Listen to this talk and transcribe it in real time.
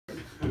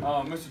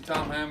Mr.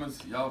 Tom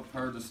Hammonds, y'all have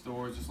heard the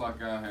stories just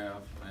like I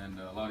have, and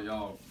a lot of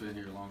y'all have been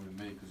here longer than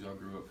me because y'all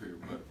grew up here.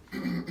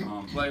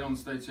 But played on the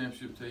state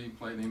championship team,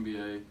 played in the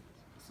NBA,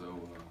 so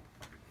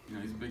you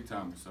know he's a big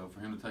timer. So for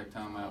him to take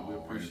time out, we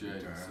appreciate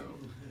it. So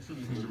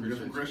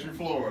from Crestview,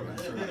 Florida.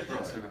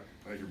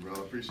 Thank you,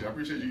 brother. I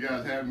appreciate you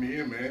guys having me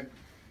in, man.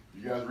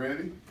 You guys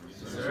ready?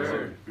 Yes,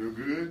 sir. Feel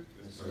good?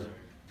 Yes, sir.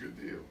 Good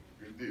deal.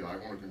 Good deal. I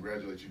want to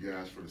congratulate you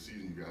guys for the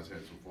season you guys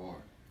had so far.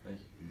 Thank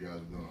you. You guys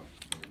have done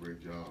a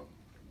great job.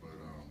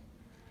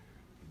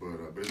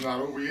 But it's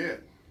not over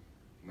yet.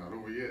 Not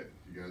over yet.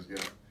 You guys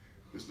got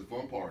this is the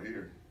fun part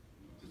here.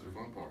 This is the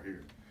fun part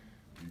here.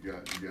 You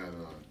got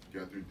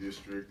through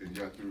district and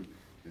you got through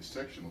the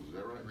sectionals. Is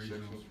that right?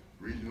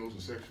 Regionals and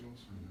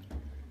sectionals.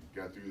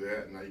 Got through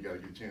that, and now you got to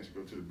get a chance to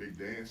go to the big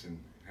dance and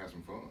have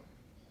some fun.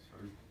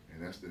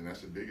 And that's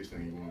the biggest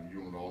thing. You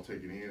want to all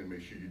take it in and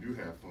make sure you do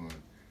have fun.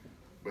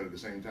 But at the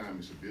same time,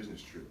 it's a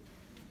business trip.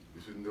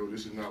 This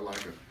is not like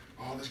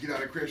let's get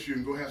out of Crestview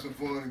and go have some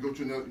fun and go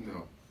to another.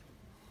 No.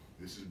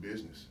 This is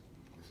business.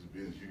 This is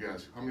business. You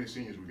guys, how many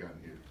seniors we got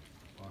in here?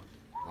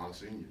 A lot of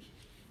seniors.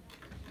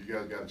 You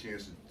guys got a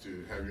chance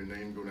to have your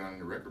name go down in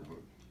the record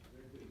book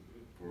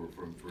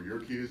for your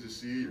kids to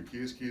see, your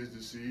kids' kids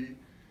to see,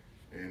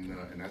 and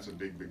that's a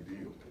big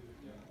deal.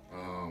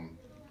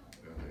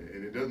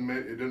 And it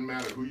doesn't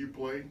matter who you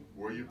play,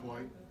 where you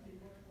play.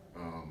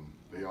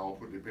 They all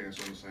put their pants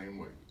on the same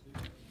way,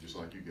 just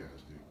like you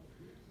guys do.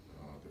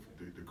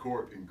 The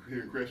court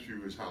here in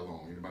Crestview is how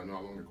long? Anybody know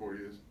how long the court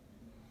is?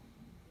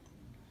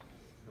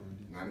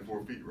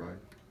 94 feet, right?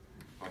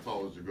 How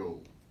tall is the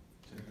goal?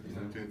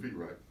 10 feet,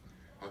 right?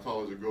 How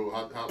tall is the goal?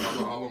 How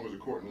long is the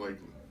court in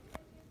Lakeland?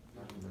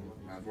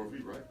 94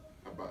 feet, right?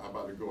 How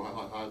about the goal?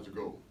 How high is the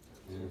goal?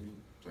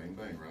 Same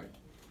thing, right?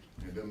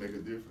 And it doesn't make a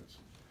difference.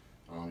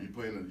 You're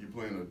playing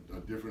a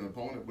different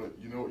opponent, but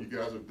you know what you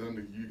guys have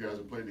done. You guys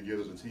have played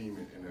together as a team,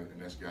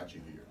 and that's got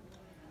you here.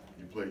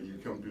 You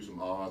come through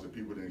some odds that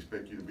people didn't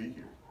expect you to be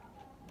here.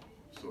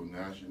 So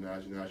now's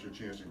your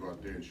chance to go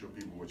out there and show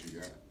people what you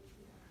got.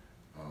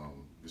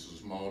 This is a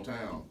small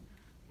town,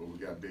 but we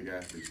got big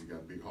athletes, we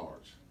got big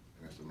hearts,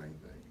 and that's the main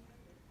thing.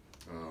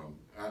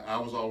 I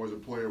was always a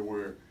player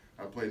where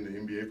I played in the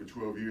NBA for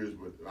 12 years,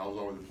 but I was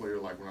always a player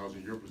like when I was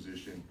in your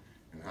position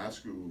in high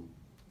school.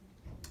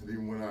 And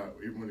even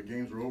when the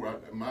games were over,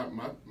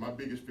 my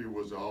biggest fear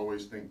was to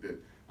always think that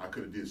I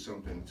could have did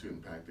something to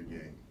impact the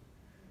game.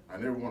 I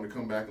never wanted to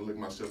come back and look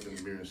myself in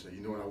the mirror and say,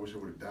 you know what, I wish I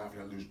would have died for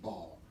that loose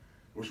ball.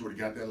 I wish I would have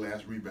got that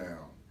last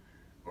rebound.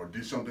 Or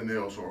did something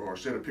else, or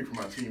set a pick for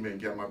my teammate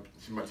and got my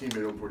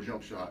teammate open for a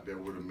jump shot that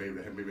would have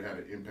maybe had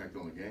an impact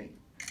on the game.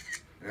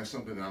 And that's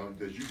something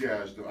that you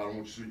guys do. I don't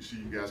want to see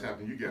you guys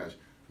happen. You guys,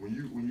 when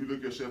you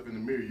look yourself in the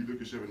mirror, you look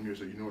yourself in the mirror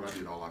and say, you know what, I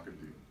did all I could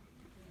do.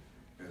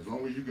 And as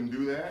long as you can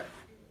do that,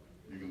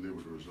 you can live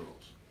with the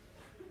results.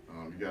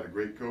 You got a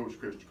great coach.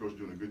 Coach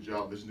doing a good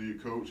job. Listen to your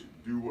coach.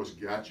 Do what's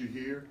got you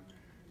here,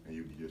 and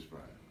you'll be just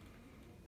fine.